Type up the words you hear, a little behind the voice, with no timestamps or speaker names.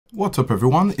What's up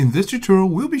everyone, in this tutorial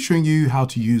we'll be showing you how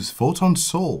to use Photon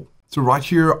Sol. So right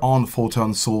here on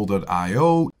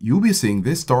photonsol.io, you'll be seeing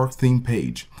this dark theme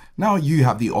page. Now you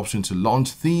have the option to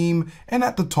launch theme, and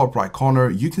at the top right corner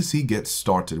you can see get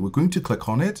started. We're going to click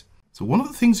on it. So one of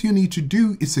the things you need to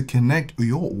do is to connect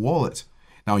your wallet.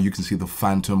 Now you can see the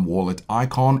Phantom wallet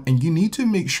icon, and you need to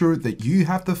make sure that you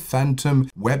have the Phantom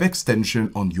web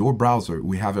extension on your browser.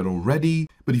 We have it already,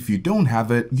 but if you don't have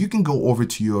it, you can go over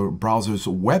to your browser's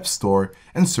web store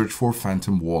and search for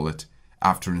Phantom wallet.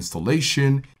 After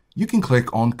installation, you can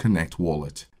click on Connect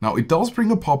Wallet. Now it does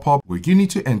bring a pop-up where you need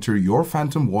to enter your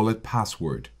Phantom wallet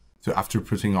password. So after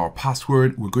putting our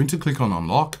password, we're going to click on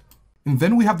Unlock, and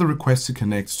then we have the request to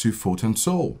connect to Photon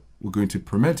Sol. We're going to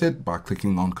permit it by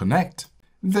clicking on Connect.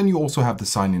 Then you also have the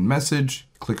sign-in message,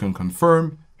 click on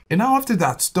confirm. And now after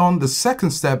that's done, the second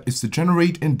step is to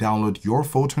generate and download your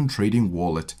Photon trading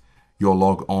wallet. You'll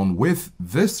log on with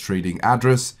this trading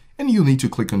address, and you'll need to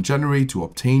click on generate to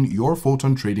obtain your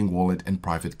Photon trading wallet and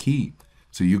private key.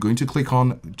 So you're going to click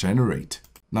on generate.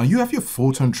 Now you have your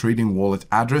Photon trading wallet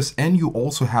address, and you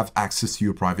also have access to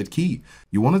your private key.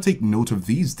 You want to take note of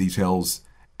these details,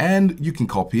 and you can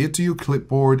copy it to your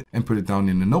clipboard and put it down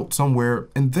in a note somewhere.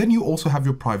 And then you also have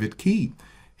your private key.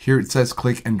 Here it says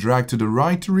click and drag to the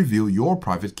right to reveal your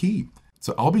private key.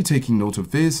 So I'll be taking note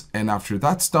of this, and after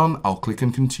that's done, I'll click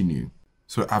on continue.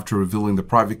 So after revealing the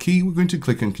private key, we're going to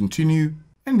click on continue.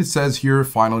 And it says here,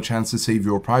 final chance to save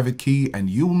your private key, and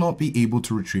you will not be able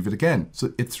to retrieve it again.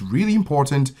 So it's really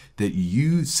important that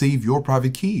you save your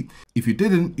private key. If you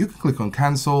didn't, you can click on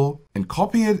cancel and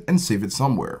copy it and save it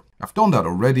somewhere. I've done that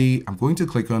already. I'm going to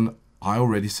click on I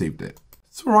already saved it.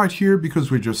 So right here, because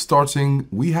we're just starting,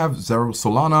 we have 0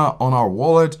 Solana on our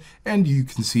wallet, and you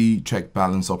can see check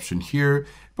balance option here,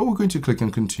 but we're going to click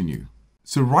on continue.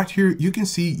 So right here, you can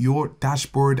see your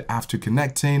dashboard after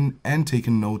connecting and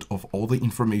taking note of all the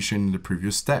information in the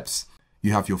previous steps.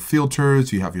 You have your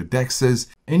filters, you have your dexes,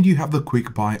 and you have the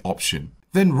quick buy option.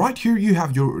 Then right here, you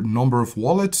have your number of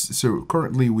wallets. So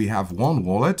currently we have 1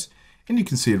 wallet, and you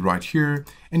can see it right here.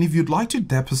 And if you'd like to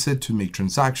deposit to make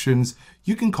transactions,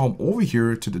 you can come over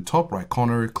here to the top right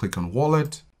corner, click on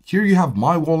wallet. Here you have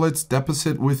my wallets,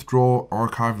 deposit, withdraw,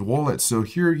 archived wallets. So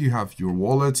here you have your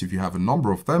wallets. If you have a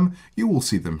number of them, you will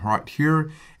see them right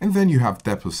here. And then you have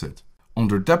deposit.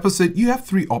 Under deposit, you have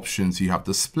 3 options. You have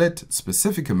the split,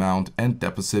 specific amount, and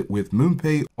deposit with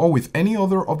MoonPay or with any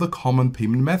other of the common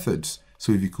payment methods.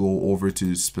 So if you go over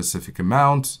to specific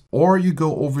amount or you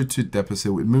go over to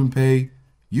deposit with MoonPay,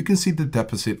 you can see the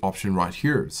deposit option right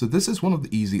here. So this is one of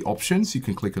the easy options. You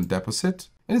can click on deposit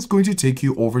and it's going to take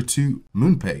you over to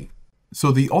MoonPay.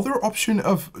 So the other option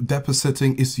of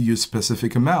depositing is to use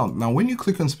specific amount. Now, when you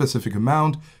click on specific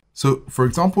amount, so for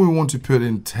example, we want to put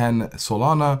in 10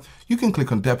 Solana, you can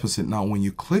click on deposit. Now, when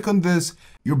you click on this,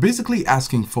 you're basically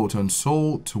asking Photon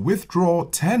Sol to withdraw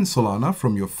 10 Solana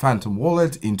from your Phantom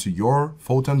wallet into your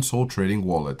Photon Sol trading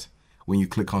wallet. When you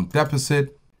click on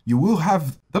deposit, you will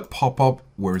have the pop-up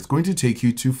where it's going to take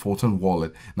you to Photon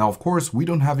wallet. Now, of course, we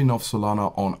don't have enough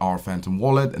Solana on our Phantom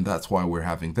wallet, and that's why we're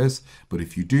having this. But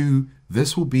if you do,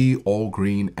 this will be all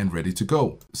green and ready to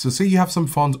go. So say you have some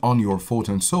funds on your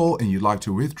Photon Sol and you'd like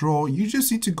to withdraw, you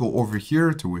just need to go over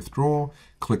here to withdraw,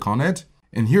 click on it.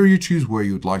 And here you choose where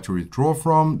you'd like to withdraw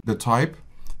from, the type,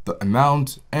 the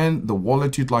amount, and the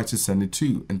wallet you'd like to send it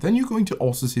to. And then you're going to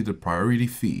also see the priority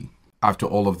fee. After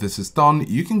all of this is done,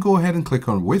 you can go ahead and click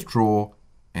on withdraw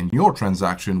and your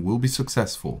transaction will be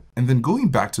successful. And then going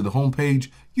back to the home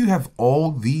page, you have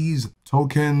all these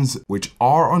tokens which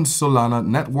are on Solana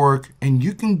network, and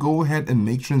you can go ahead and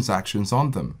make transactions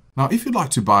on them. Now, if you'd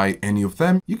like to buy any of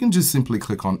them, you can just simply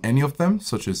click on any of them,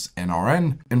 such as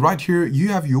NRN. And right here, you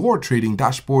have your trading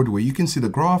dashboard where you can see the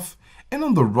graph. And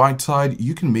on the right side,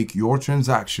 you can make your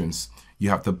transactions. You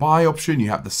have the buy option, you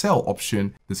have the sell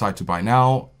option, decide to buy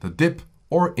now, the dip,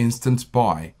 or instant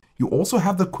buy. You also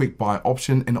have the quick buy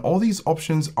option, and all these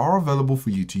options are available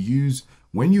for you to use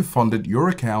when you've funded your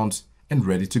account and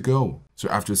ready to go. So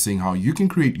after seeing how you can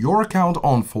create your account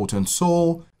on Photon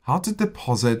Sol, how to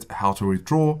deposit, how to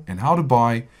withdraw, and how to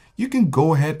buy, you can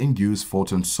go ahead and use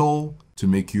Photon Sol to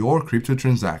make your crypto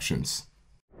transactions.